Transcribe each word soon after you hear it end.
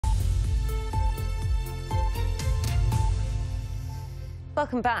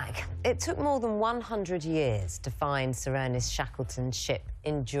Welcome back. It took more than 100 years to find Sir Ernest Shackleton's ship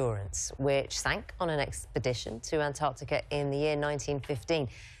Endurance, which sank on an expedition to Antarctica in the year 1915.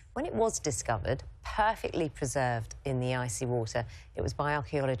 When it was discovered, perfectly preserved in the icy water, it was by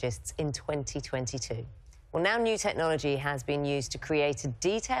archaeologists in 2022. Well, now new technology has been used to create a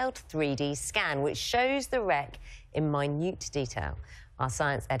detailed 3D scan which shows the wreck in minute detail. Our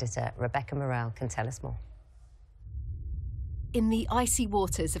science editor, Rebecca Morrell, can tell us more. In the icy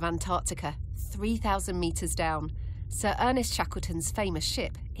waters of Antarctica, 3,000 metres down, Sir Ernest Shackleton's famous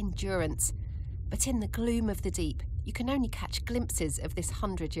ship, Endurance. But in the gloom of the deep, you can only catch glimpses of this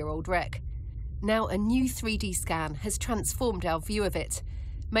 100-year-old wreck. Now a new 3D scan has transformed our view of it.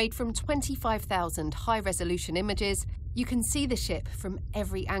 Made from 25,000 high-resolution images, you can see the ship from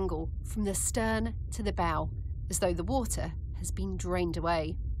every angle, from the stern to the bow, as though the water has been drained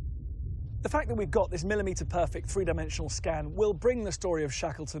away. The fact that we've got this millimetre-perfect three-dimensional scan will bring the story of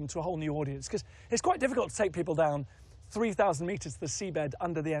Shackleton to a whole new audience, because it's quite difficult to take people down 3,000 metres to the seabed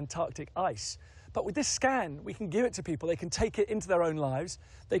under the Antarctic ice. But with this scan, we can give it to people. They can take it into their own lives.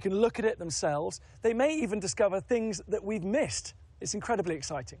 They can look at it themselves. They may even discover things that we've missed. It's incredibly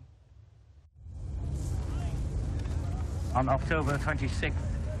exciting. On October 26th,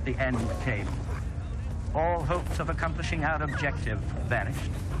 the end came. All hopes of accomplishing our objective vanished.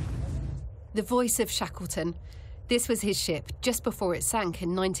 The voice of Shackleton. This was his ship just before it sank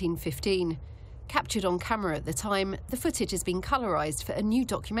in 1915. Captured on camera at the time, the footage has been colorised for a new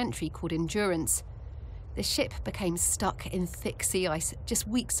documentary called Endurance. The ship became stuck in thick sea ice just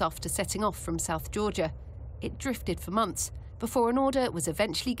weeks after setting off from South Georgia. It drifted for months before an order was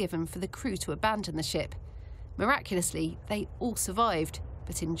eventually given for the crew to abandon the ship. Miraculously, they all survived,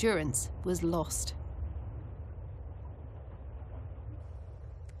 but Endurance was lost.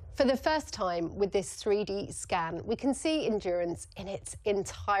 For the first time with this 3D scan, we can see Endurance in its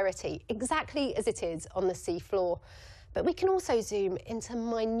entirety, exactly as it is on the sea floor. But we can also zoom into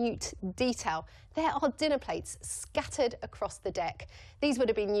minute detail. There are dinner plates scattered across the deck. These would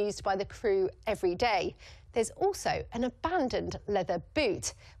have been used by the crew every day. There's also an abandoned leather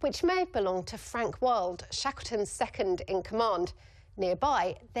boot, which may have belonged to Frank Wild, Shackleton's second in command.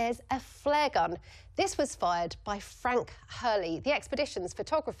 Nearby, there's a flare gun. This was fired by Frank Hurley, the expedition's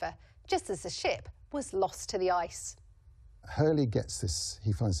photographer, just as the ship was lost to the ice. Hurley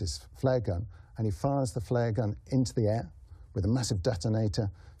he finds this flare gun, and he fires the flare gun into the air with a massive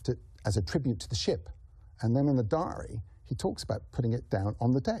detonator as a tribute to the ship. And then in the diary, he talks about putting it down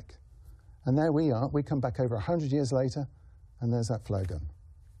on the deck. And there we are. We come back over 100 years later, and there's that flare gun.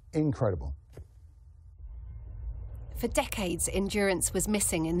 Incredible. For decades, Endurance was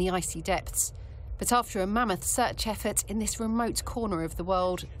missing in the icy depths. But after a mammoth search effort in this remote corner of the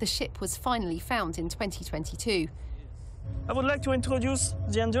world, the ship was finally found in 2022. I would like to introduce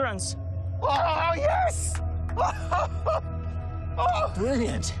the Endurance. Oh, yes! Oh,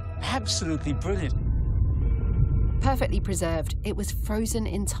 brilliant. Absolutely brilliant. Perfectly preserved, it was frozen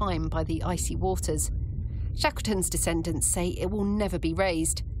in time by the icy waters. Shackleton's descendants say it will never be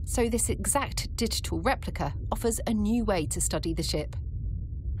raised, so this exact digital replica offers a new way to study the ship.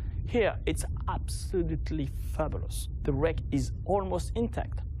 Here, it's absolutely fabulous. The wreck is almost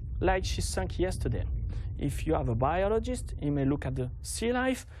intact, like she sank yesterday. If you have a biologist, you may look at the sea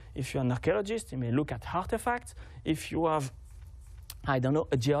life. If you're an archaeologist, you may look at artifacts. If you have, I don't know,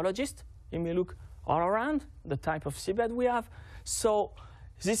 a geologist, you may look all around the type of seabed we have. So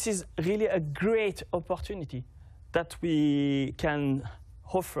this is really a great opportunity that we can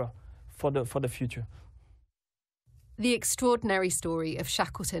offer for the future. The extraordinary story of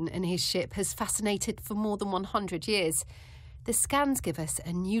Shackleton and his ship has fascinated for more than 100 years. The scans give us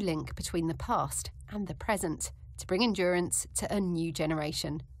a new link between the past and the present to bring Endurance to a new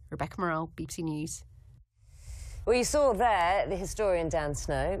generation. Rebecca Morrell, BBC News. Well, you saw there, the historian Dan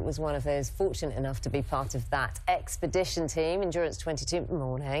Snow was one of those fortunate enough to be part of that expedition team, Endurance 22.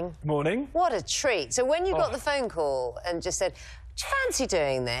 Morning. Morning. What a treat. So when you got the phone call and just said, do you fancy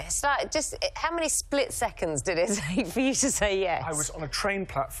doing this? Like, just how many split seconds did it take for you to say yes? I was on a train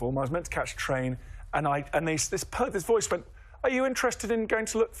platform. I was meant to catch a train, and this voice went, "Are you interested in going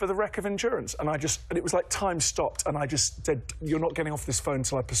to look for the wreck of Endurance?" And it was like time stopped, and I just said, "You're not getting off this phone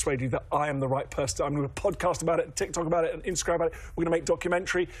until I persuade you that I am the right person. I'm going to podcast about it, and TikTok about it, and Instagram about it. We're going to make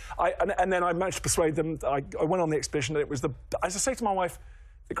documentary." And then I managed to persuade them. I went on the expedition. It was as I say to my wife,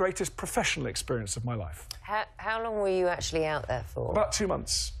 the greatest professional experience of my life. How long were you actually out there for? About 2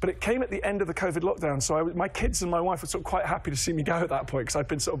 months. But it came at the end of the COVID lockdown, so my kids and my wife were sort of quite happy to see me go at that point, because I'd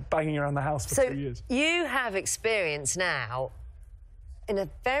been sort of banging around the house for 3 years. So you have experience now, in a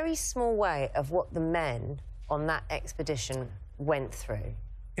very small way, of what the men on that expedition went through?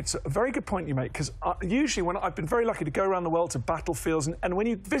 It's a very good point you make, because usually when I've been very lucky to go around the world to battlefields, and when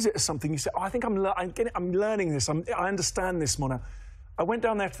you visit something, you say, oh, I think I'm learning this, I understand this more now. I went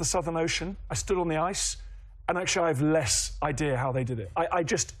down there to the Southern Ocean, I stood on the ice, and actually I have less idea how they did it. I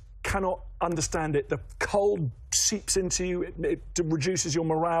just cannot understand it. The cold seeps into you, it reduces your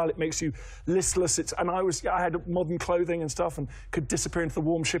morale, it makes you listless. I had modern clothing and stuff and could disappear into the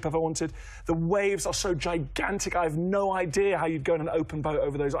warm ship if I wanted. The waves are so gigantic, I have no idea how you'd go in an open boat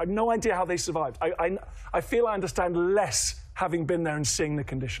over those. I have no idea how they survived. I feel I understand less having been there and seeing the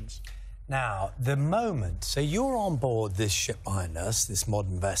conditions. Now, the moment, so you're on board this ship behind us, this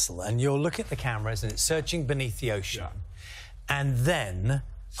modern vessel, and you're looking at the cameras and it's searching beneath the ocean. Yeah. And then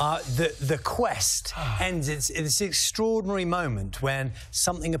the quest ends. It's this extraordinary moment when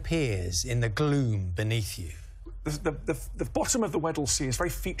something appears in the gloom beneath you. The bottom of the Weddell Sea is very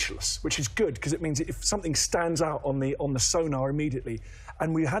featureless, which is good because it means if something stands out on the sonar immediately.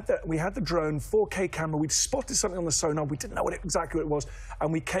 And we had the drone 4K camera. We'd spotted something on the sonar. We didn't know exactly what it was,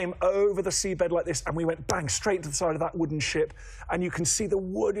 and we came over the seabed like this, and we went bang straight to the side of that wooden ship. And you can see the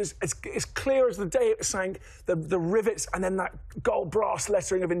wood is as clear as the day it sank. The rivets, and then that gold brass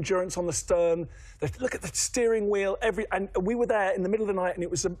lettering of Endurance on the stern. Look at the steering wheel. And we were there in the middle of the night, and it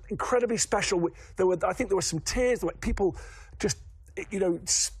was incredibly special. I think there were some tears. There were people just, you know,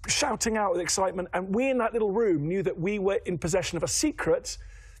 shouting out with excitement. And we in that little room knew that we were in possession of a secret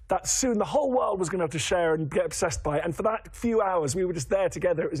that soon the whole world was going to have to share and get obsessed by. And for that few hours, we were just there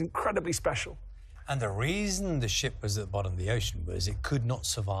together. It was incredibly special. And the reason the ship was at the bottom of the ocean was it could not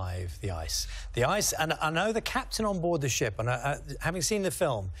survive the ice. The ice, and I know the captain on board the ship, and having seen the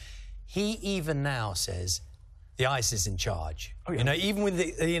film, he even now says the ice is in charge. Oh, yeah. You know, even with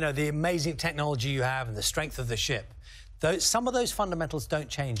the amazing technology you have and the strength of the ship, some of those fundamentals don't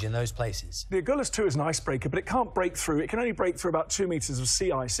change in those places. The Agulhas 2 is an icebreaker, but it can't break through. It can only break through about 2 metres of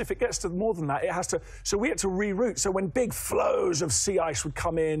sea ice. If it gets to more than that, it has to... So we had to reroute. So when big flows of sea ice would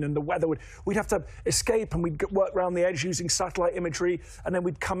come in and the weather would... We'd have to escape, and we'd work around the edge using satellite imagery, and then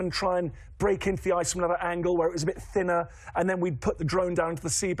we'd come and try and break into the ice from another angle where it was a bit thinner, and then we'd put the drone down to the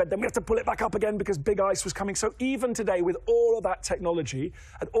seabed. Then we have to pull it back up again because big ice was coming. So even today, with all of that technology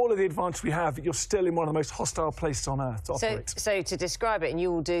and all of the advantage we have, you're still in one of the most hostile places on Earth to operate. So to describe it, and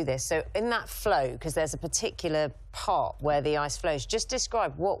you will do this, so in that flow, because there's a particular part where the ice flows, just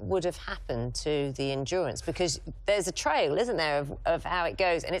describe what would have happened to the Endurance, because there's a trail, isn't there, of how it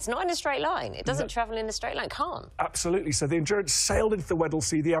goes, and it's not in a straight line. It doesn't travel in a straight line, it can't. Absolutely. So the Endurance sailed into the Weddell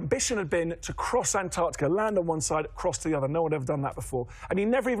Sea. The ambition had been to cross Antarctica, land on one side, cross to the other. No one had ever done that before. And he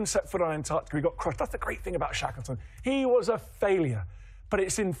never even set foot on Antarctica. He got crushed. That's the great thing about Shackleton. He was a failure. But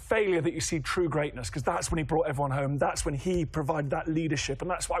it's in failure that you see true greatness, because that's when he brought everyone home. That's when he provided that leadership,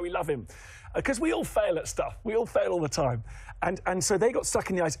 and that's why we love him. Because we all fail at stuff. We all fail all the time. And so they got stuck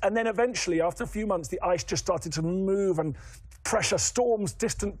in the ice. And then eventually, after a few months, the ice just started to move, and pressure, storms,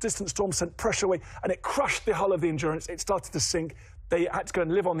 distant storms sent pressure away, and it crushed the hull of the Endurance. It started to sink. They had to go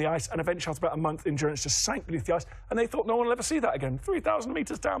and live on the ice, and eventually, after about a month, the Endurance just sank beneath the ice, and they thought no one will ever see that again. 3,000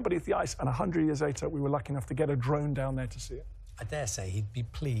 metres down beneath the ice, and 100 years later, we were lucky enough to get a drone down there to see it. I dare say he'd be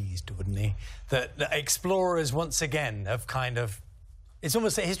pleased, wouldn't he, that the explorers once again have kind of... It's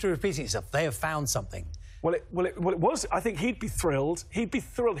almost a history repeating itself. They have found something. Well, it was. I think he'd be thrilled. He'd be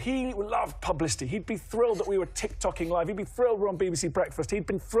thrilled. He loved publicity. He'd be thrilled that we were TikToking live. He'd be thrilled we're on BBC Breakfast. He'd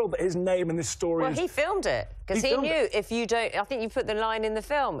been thrilled that his name in this story Well, he filmed it, because he knew if you don't... I think you put the line in the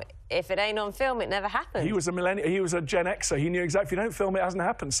film, if it ain't on film, it never happened. He was a millennial. He was a Gen Xer. He knew exactly, if you don't film, it hasn't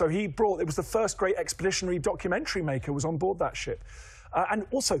happened. So he brought... It was the first great expeditionary documentary maker was on board that ship. And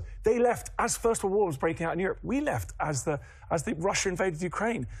also, they left as First World War was breaking out in Europe. We left as the Russia invaded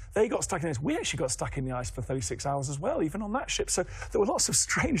Ukraine. They got stuck in the ice. We actually got stuck in the ice for 36 hours as well, even on that ship. So there were lots of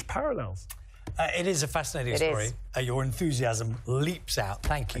strange parallels. It is a fascinating story. Your enthusiasm leaps out.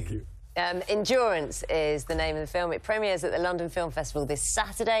 Thank you. Endurance is the name of the film. It premieres at the London Film Festival this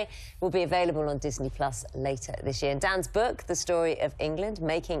Saturday. Will be available on Disney Plus later this year. And Dan's book, The Story of England,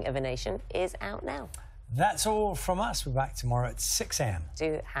 Making of a Nation, is out now. That's all from us. We're back tomorrow at 6 a.m.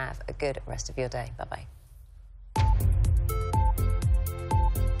 Do have a good rest of your day. Bye-bye.